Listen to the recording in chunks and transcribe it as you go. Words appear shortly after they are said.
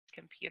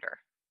computer.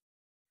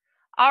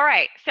 All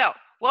right, so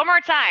one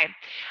more time.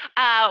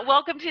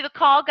 Welcome to the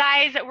call,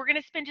 guys. We're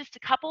going to spend just a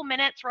couple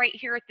minutes right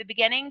here at the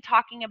beginning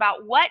talking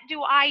about what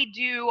do I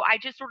do. I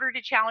just ordered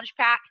a challenge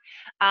pack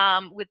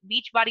with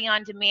Beachbody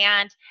On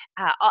Demand,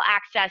 All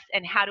Access,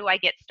 and how do I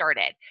get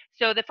started.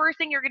 So the first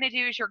thing you're going to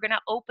do is you're going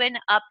to open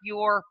up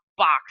your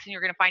box and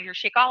you're going to find your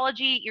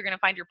Shakeology, you're going to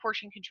find your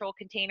portion control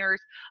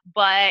containers,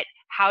 but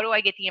how do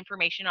I get the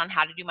information on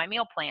how to do my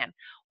meal plan?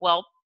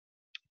 Well,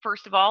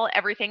 first of all,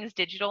 everything's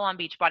digital on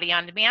Beachbody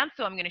On Demand,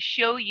 so I'm going to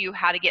show you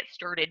how to get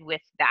started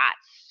with that.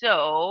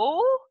 So,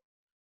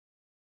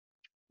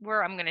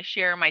 I'm going to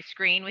share my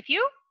screen with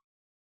you.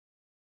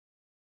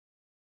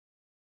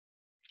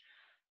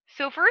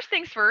 So first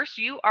things first,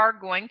 you are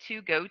going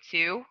to go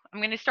to,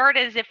 I'm going to start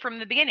as if from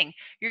the beginning.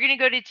 You're going to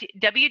go to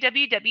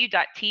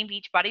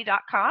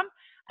www.teambeachbody.com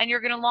and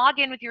you're going to log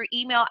in with your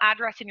email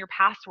address and your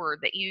password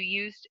that you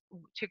used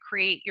to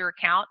create your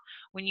account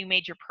when you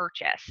made your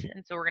purchase.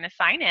 And so we're going to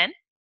sign in.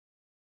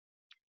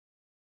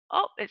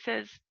 Oh, it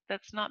says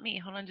that's not me.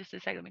 Hold on just a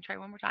second. Let me try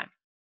one more time.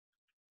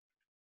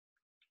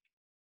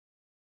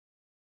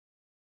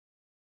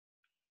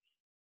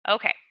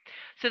 Okay,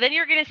 so then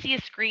you're going to see a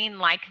screen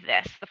like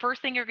this. The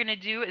first thing you're going to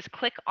do is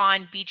click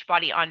on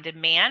Beachbody On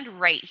Demand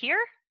right here.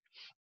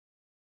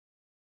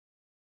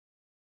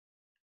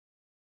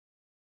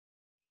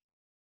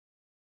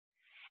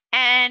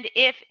 And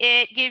if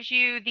it gives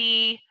you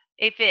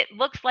if it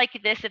looks like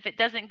this, if it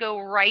doesn't go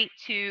right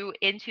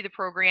into the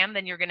program,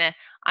 then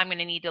I'm going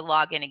to need to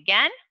log in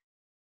again.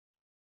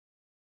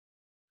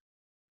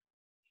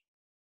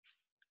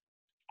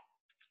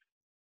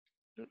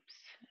 Oops,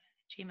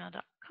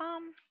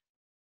 gmail.com.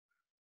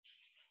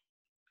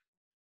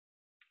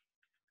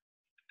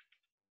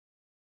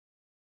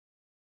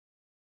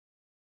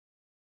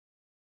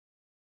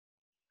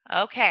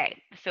 Okay,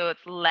 so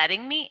it's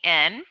letting me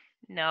in.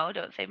 No,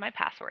 don't save my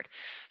password.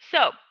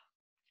 So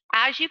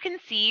as you can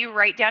see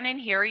right down in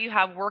here, you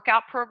have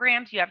workout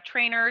programs, you have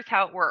trainers,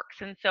 how it works,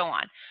 and so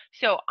on.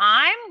 So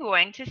I'm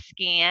going to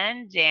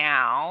scan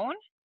down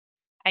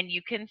and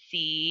you can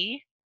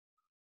see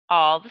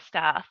all the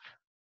stuff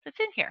that's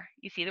in here.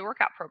 You see the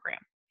workout program.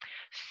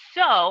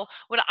 So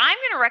what I'm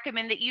going to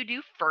recommend that you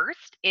do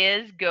first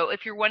is go,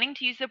 if you're wanting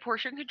to use the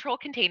portion control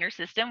container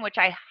system, which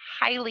I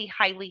highly,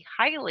 highly,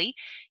 highly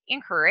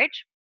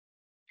encourage,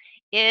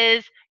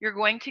 is you're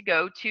going to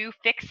go to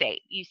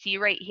Fixate. You see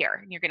right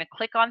here, and you're going to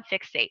click on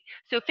Fixate.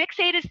 So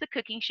Fixate is the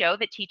cooking show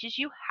that teaches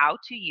you how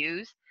to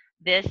use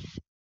the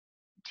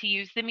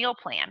meal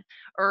plan,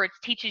 or it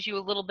teaches you a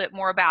little bit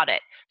more about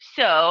it.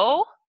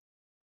 So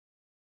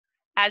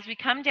as we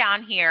come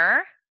down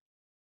here,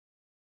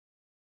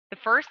 the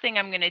first thing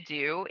I'm going to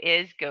do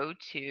is go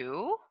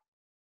to,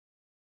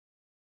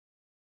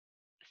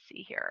 let's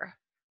see here,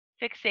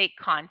 Fixate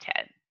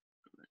content.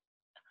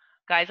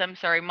 Guys, I'm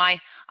sorry,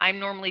 I'm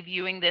normally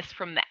viewing this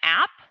from the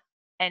app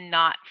and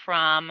not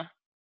from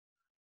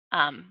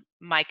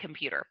my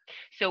computer.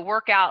 So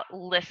workout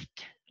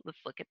list, let's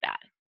look at that.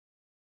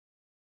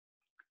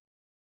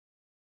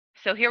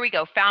 So here we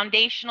go,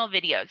 foundational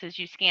videos as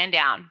you scan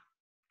down.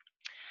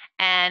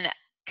 And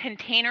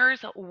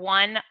containers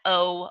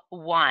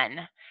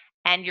 101.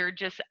 And you're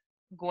just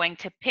going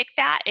to pick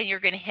that and you're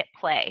going to hit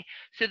play.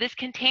 So this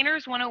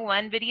containers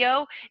 101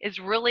 video is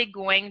really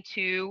going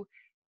to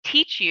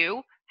teach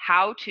you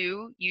how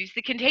to use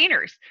the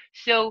containers.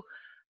 So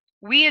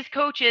we as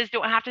coaches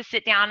don't have to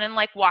sit down and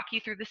like walk you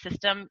through the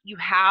system. You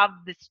have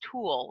this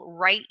tool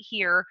right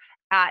here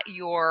at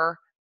your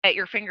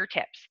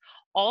fingertips.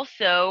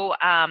 Also,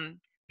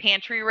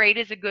 pantry rate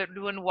is a good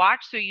one to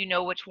watch, so you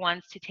know which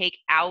ones to take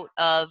out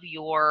of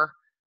your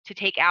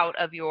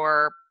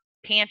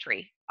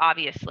pantry,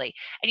 obviously.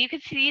 And you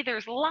can see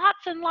there's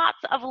lots and lots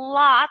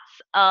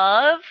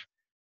of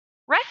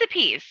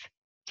recipes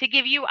to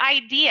give you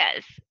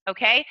ideas,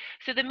 okay?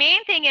 So the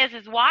main thing is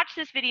watch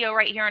this video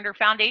right here under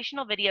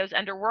foundational videos,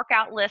 under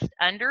workout list,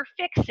 under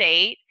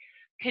Fixate.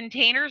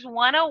 Containers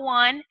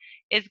 101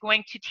 is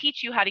going to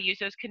teach you how to use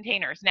those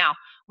containers. Now,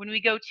 when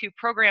we go to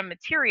program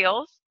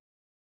materials,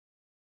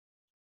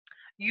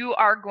 you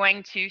are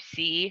going to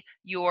see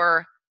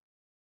your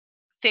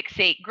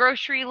Fixate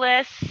grocery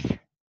lists,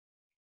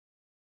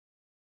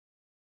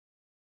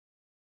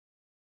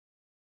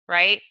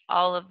 right?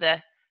 All of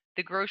the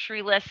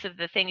grocery lists of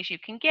the things you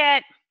can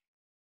get.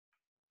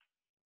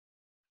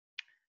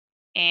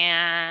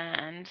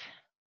 And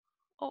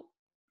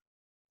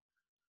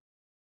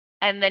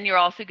then you're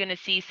also going to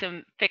see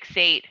some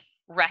Fixate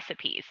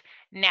recipes.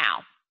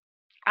 Now,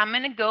 I'm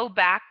going to go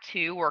back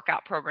to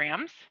workout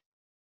programs.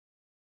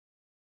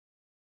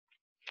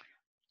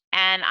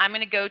 And I'm going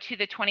to go to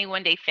the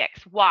 21-day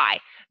fix. Why?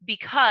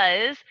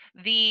 Because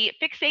the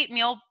Fixate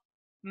meal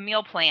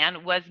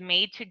plan was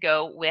made to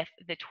go with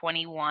the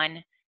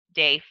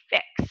 21-day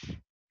fix.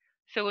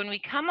 So when we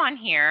come on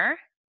here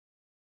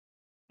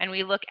and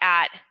we look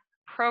at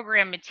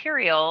program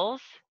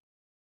materials,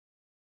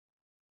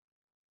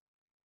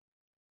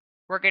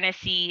 we're going to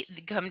see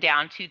come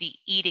down to the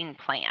eating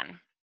plan.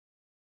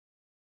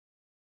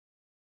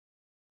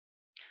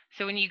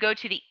 So when you go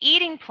to the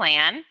eating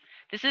plan,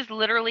 this is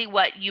literally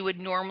what you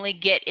would normally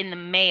get in the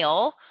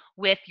mail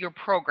with your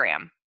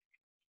program.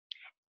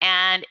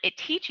 And it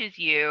teaches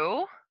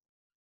you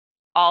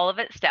all of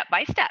it step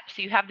by step.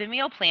 So you have the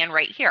meal plan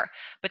right here.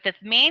 But the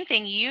main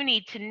thing you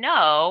need to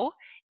know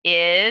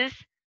is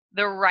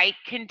the right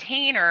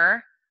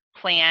container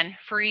plan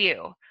for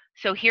you.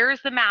 So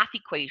here's the math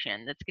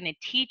equation that's going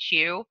to teach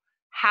you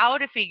how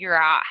to figure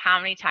out how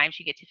many times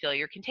you get to fill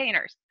your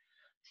containers.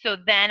 So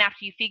then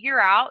after you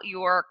figure out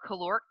your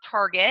caloric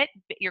target,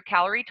 your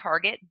calorie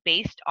target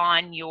based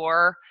on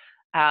your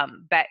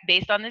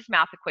based on this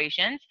math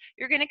equations,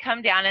 you're going to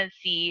come down and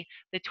see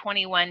the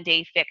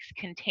 21-day fixed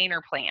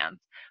container plans.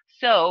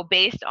 So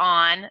based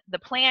on the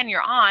plan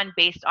you're on,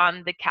 based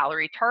on the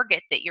calorie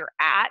target that you're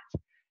at,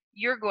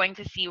 you're going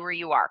to see where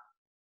you are.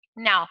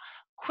 Now,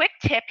 quick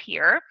tip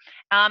here,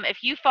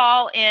 if you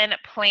fall in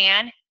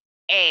plan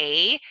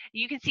A,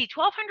 you can see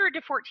 1,200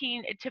 to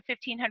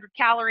 1,500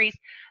 calories.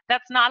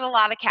 That's not a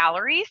lot of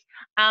calories.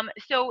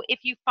 So if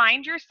you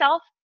find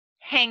yourself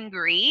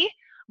hangry,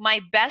 my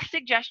best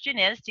suggestion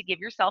is to give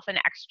yourself an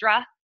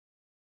extra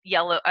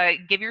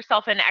give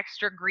yourself an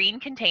extra green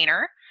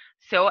container,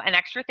 so an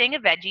extra thing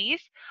of veggies,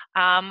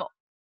 and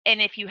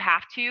if you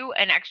have to,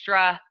 an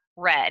extra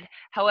red.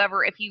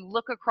 However, if you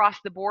look across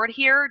the board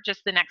here,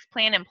 just the next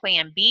plan and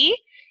plan B,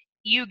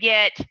 you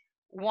get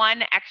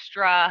one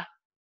extra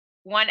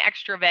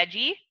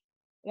veggie,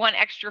 one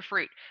extra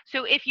fruit.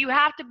 So if you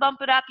have to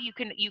bump it up, you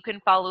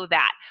can follow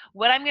that.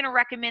 What I'm going to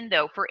recommend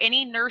though, for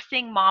any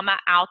nursing mama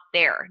out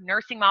there,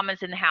 nursing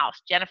mamas in the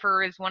house,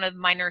 Jennifer is one of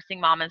my nursing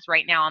mamas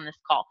right now on this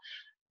call,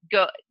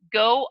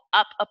 go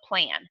up a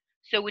plan.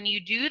 So when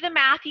you do the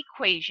math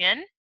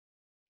equation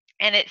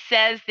and it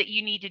says that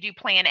you need to do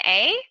plan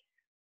A,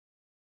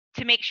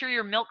 to make sure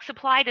your milk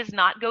supply does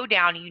not go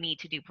down, you need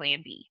to do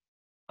plan B.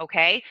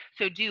 Okay,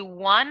 so do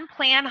one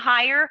plan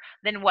higher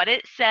than what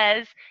it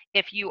says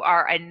if you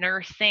are a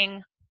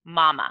nursing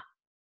mama.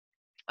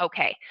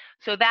 Okay,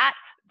 so that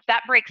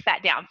breaks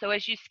that down. So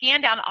as you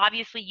scan down,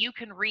 obviously you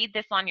can read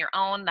this on your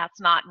own. That's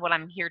not what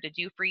I'm here to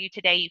do for you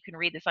today. You can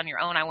read this on your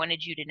own. I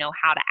wanted you to know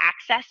how to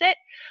access it.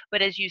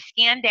 But as you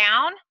scan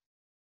down,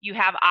 you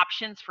have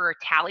options for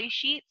tally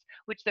sheets,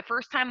 which the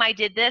first time I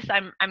did this,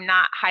 I'm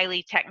not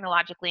highly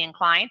technologically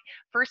inclined.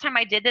 First time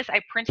I did this,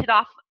 I printed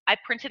off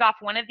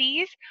one of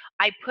these.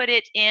 I put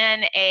it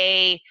in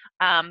a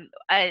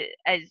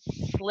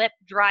slip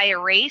dry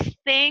erase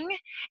thing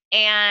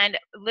and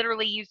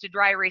literally used a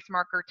dry erase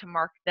marker to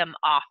mark them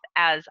off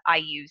as I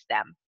use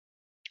them.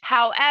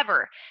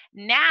 However,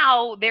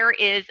 now there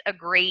is a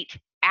great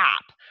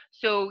app.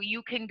 So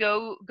you can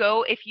go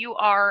if you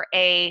are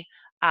a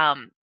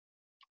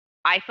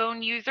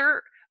iPhone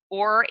user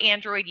or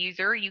Android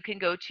user, you can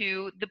go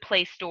to the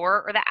Play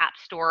Store or the App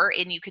Store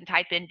and you can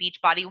type in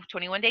Beachbody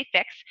 21-Day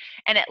Fix,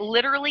 and it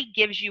literally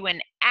gives you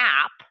an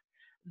app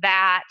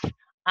that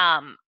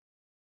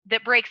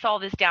that breaks all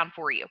this down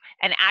for you.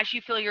 And as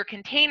you fill your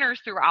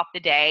containers throughout the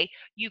day,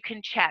 you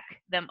can check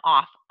them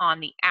off on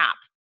the app.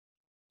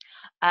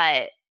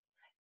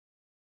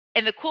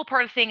 And the cool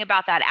part of the thing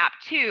about that app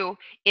too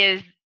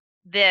is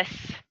this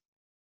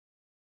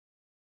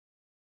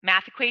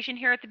math equation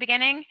here at the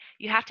beginning,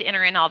 you have to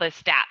enter in all those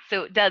stats.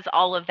 So it does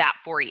all of that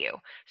for you.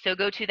 So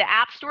go to the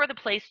App Store, the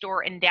Play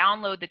Store, and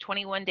download the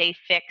 21-Day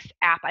Fix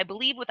app. I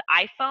believe with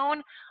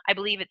iPhone, I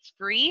believe it's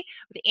free.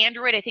 With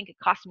Android, I think it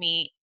cost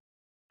me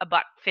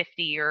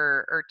 $1.50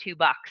 or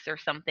 $2 or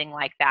something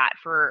like that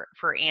for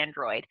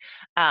Android.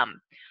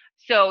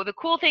 So the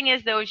cool thing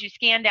is though, is you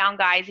scan down,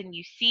 guys, and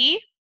you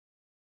see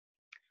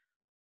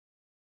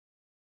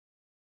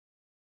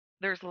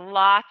there's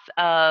lots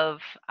of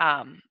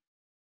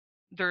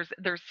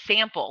there's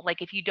sample,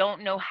 like if you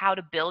don't know how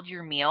to build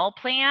your meal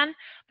plan,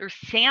 there's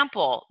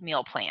sample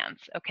meal plans.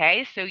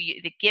 Okay, so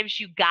it gives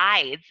you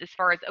guides as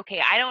far as,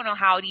 okay, I don't know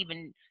how to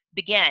even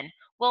begin.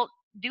 Well,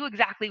 do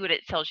exactly what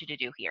it tells you to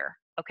do here.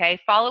 Okay,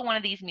 follow one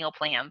of these meal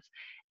plans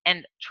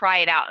and try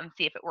it out and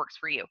see if it works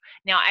for you.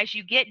 Now as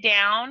you get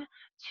down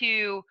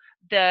to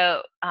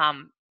the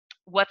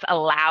what's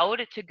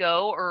allowed to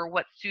go or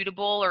what's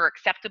suitable or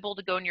acceptable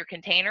to go in your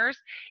containers,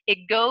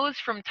 it goes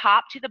from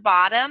top to the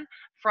bottom,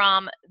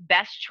 from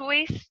best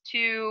choice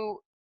to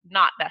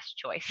not best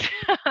choice.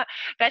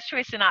 Best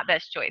choice to not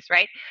best choice,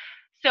 right?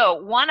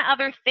 So one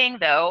other thing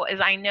though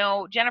is, I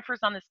know Jennifer's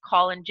on this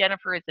call and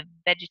Jennifer is a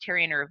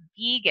vegetarian or a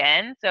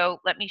vegan. So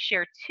let me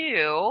share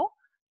too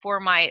for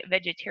my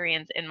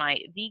vegetarians and my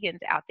vegans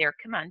out there.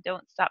 Come on,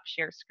 don't stop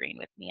share screen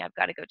with me. I've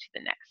got to go to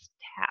the next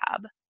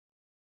tab.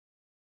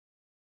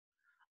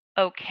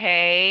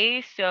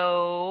 Okay,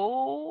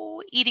 so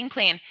eating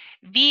plan,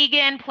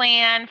 vegan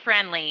plan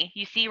friendly.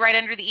 You see right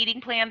under the eating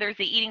plan, there's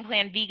the eating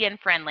plan vegan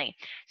friendly.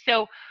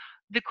 So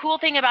the cool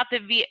thing about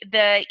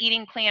the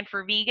eating plan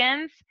for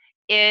vegans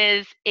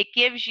is it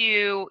gives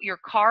you, your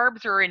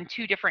carbs are in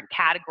two different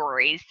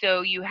categories.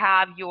 So you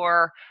have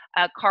your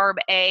carb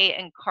A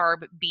and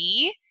carb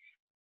B.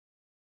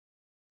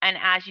 And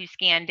as you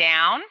scan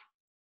down,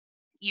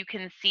 you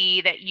can see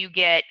that you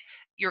get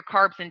your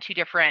carbs in two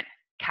different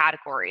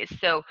categories.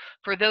 So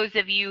for those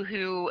of you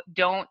who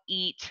don't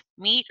eat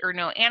meat or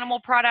no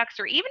animal products,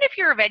 or even if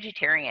you're a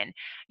vegetarian,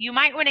 you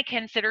might want to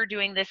consider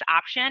doing this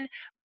option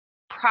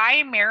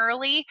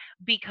primarily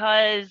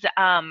because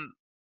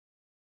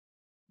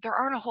there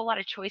aren't a whole lot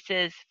of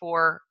choices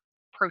for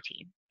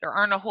protein. There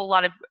aren't a whole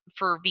lot of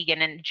for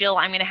vegan. And Jill,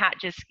 I'm going to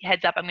just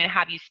heads up, I'm going to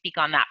have you speak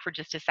on that for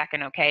just a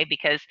second, okay?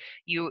 Because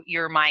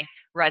you're my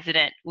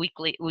resident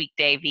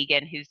weekday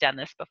vegan who's done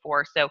this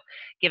before. So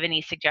give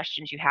any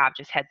suggestions you have,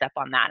 just heads up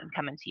on that and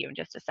coming to you in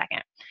just a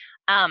second.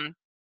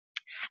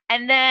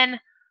 And then,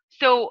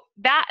 so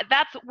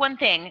that's one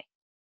thing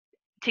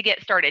to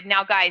get started.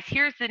 Now, guys,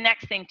 here's the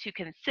next thing to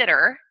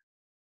consider.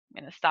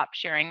 I'm going to stop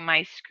sharing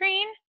my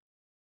screen.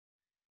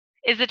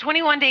 Is the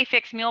 21-day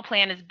fix meal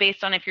plan is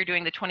based on if you're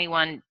doing the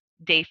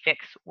 21-day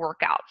fix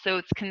workout. So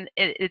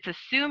it's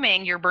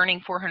assuming you're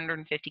burning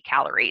 450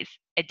 calories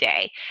a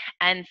day.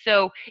 And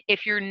so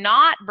if you're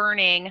not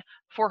burning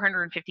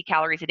 450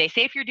 calories a day,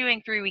 say if you're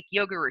doing 3-week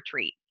yoga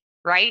retreat,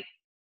 right?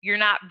 You're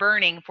not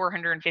burning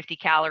 450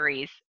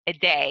 calories a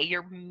day.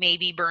 You're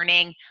maybe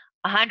burning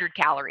 100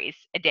 calories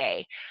a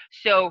day.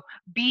 So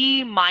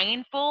be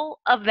mindful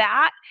of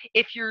that.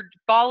 If you're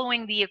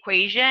following the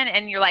equation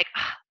and you're like,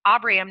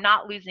 Aubrey, I'm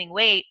not losing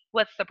weight,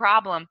 what's the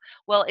problem?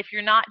 Well, if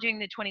you're not doing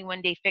the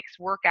 21-day fix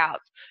workouts,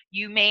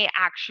 you may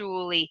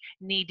actually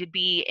need to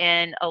be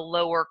in a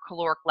lower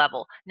caloric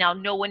level. Now,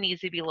 no one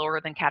needs to be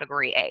lower than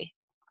category A.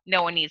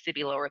 No one needs to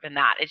be lower than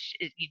that.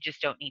 You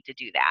just don't need to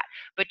do that.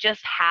 But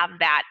just have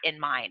that in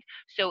mind.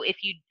 So if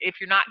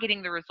you're not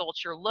getting the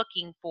results you're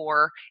looking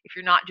for, if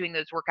you're not doing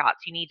those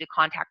workouts, you need to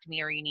contact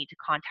me or you need to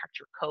contact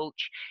your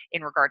coach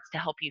in regards to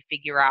help you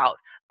figure out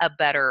a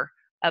better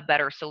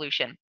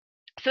solution.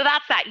 So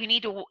that's that. You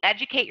need to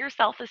educate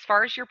yourself as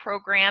far as your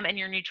program and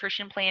your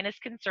nutrition plan is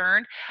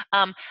concerned.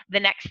 The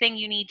next thing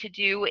you need to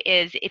do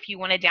is, if you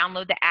want to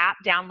download the app,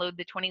 download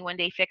the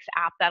 21-day fix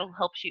app. That'll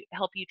help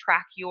you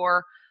track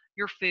your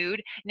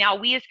food. Now,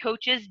 we as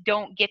coaches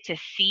don't get to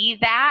see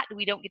that.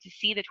 We don't get to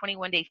see the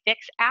 21-day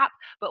fix app,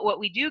 but what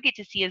we do get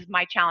to see is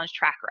my challenge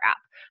tracker app.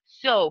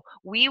 So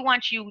we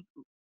want you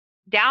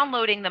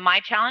downloading the My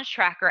Challenge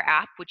Tracker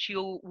app, which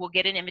you will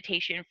get an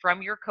invitation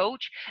from your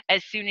coach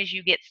as soon as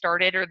you get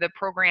started, or the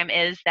program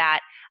is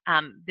that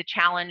the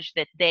challenge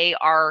that they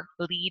are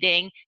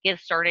leading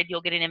gets started,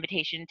 you'll get an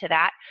invitation to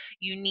that.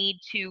 You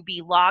need to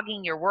be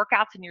logging your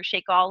workouts and your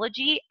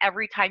Shakeology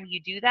every time you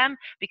do them,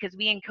 because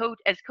we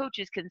as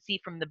coaches can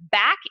see from the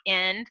back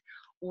end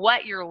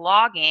what you're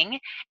logging,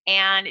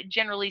 and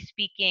generally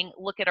speaking,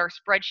 look at our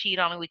spreadsheet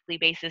on a weekly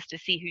basis to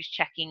see who's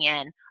checking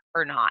in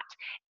or not.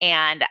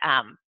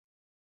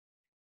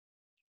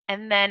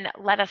 And then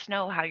let us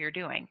know how you're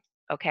doing,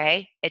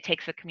 okay? It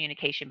takes a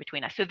communication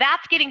between us. So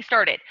that's getting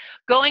started.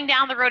 Going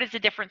down the road is a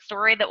different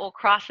story that we'll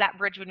cross that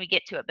bridge when we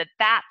get to it, but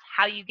that's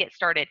how you get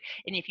started.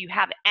 And if you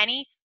have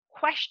any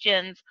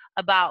questions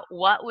about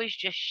what was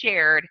just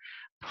shared,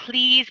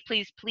 please,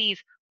 please, please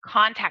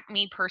contact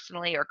me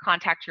personally or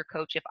contact your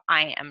coach if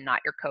I am not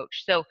your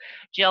coach. So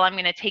Jill, I'm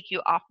going to take you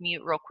off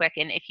mute real quick.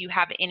 And if you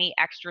have any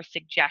extra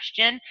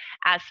suggestion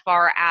as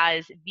far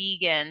as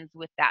vegans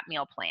with that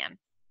meal plan.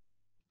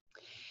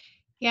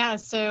 Yeah,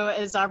 so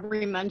as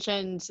Aubrey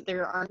mentioned,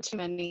 there aren't too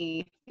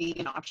many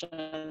vegan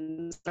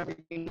options. What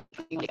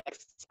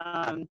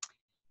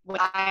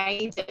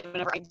I did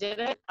whenever I did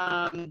it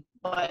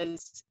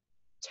was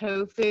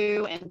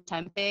tofu and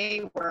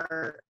tempeh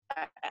I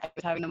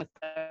was having them with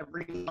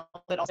every meal,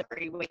 but also a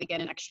great way to get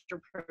an extra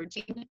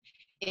protein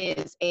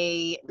is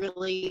a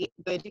really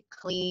good,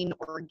 clean,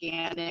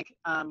 organic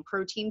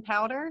protein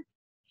powder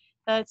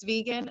that's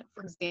vegan.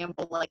 For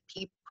example, like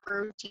pea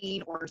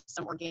protein or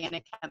some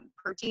organic hemp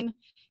protein.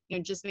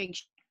 Just make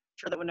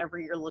sure that whenever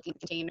you're looking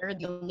at the container,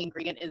 the only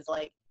ingredient is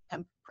like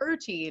hemp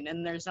protein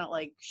and there's not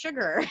like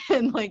sugar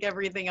and like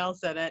everything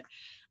else in it.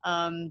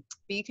 But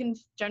you can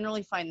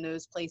generally find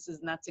those places,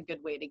 and that's a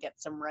good way to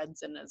get some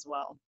reds in as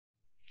well.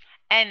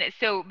 And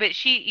so,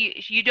 but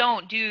you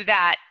don't do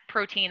that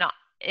protein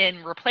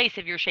in replace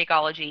of your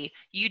Shakeology.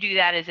 You do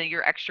that as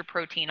your extra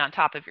protein on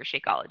top of your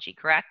Shakeology,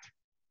 correct?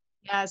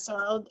 Yeah,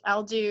 so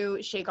I'll do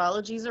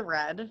Shakeology's a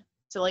red.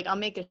 So like I'll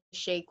make a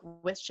shake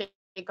with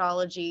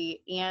Shakeology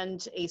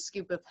and a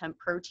scoop of hemp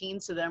protein,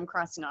 so that I'm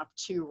crossing off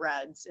 2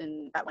 reds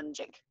in that one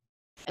shake.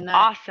 And that,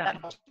 awesome.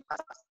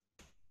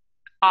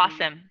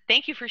 Awesome.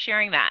 Thank you for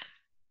sharing that.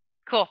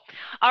 Cool.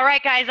 All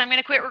right, guys, I'm going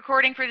to quit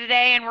recording for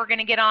today, and we're going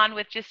to get on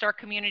with just our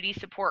community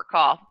support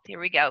call. Here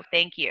we go.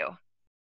 Thank you.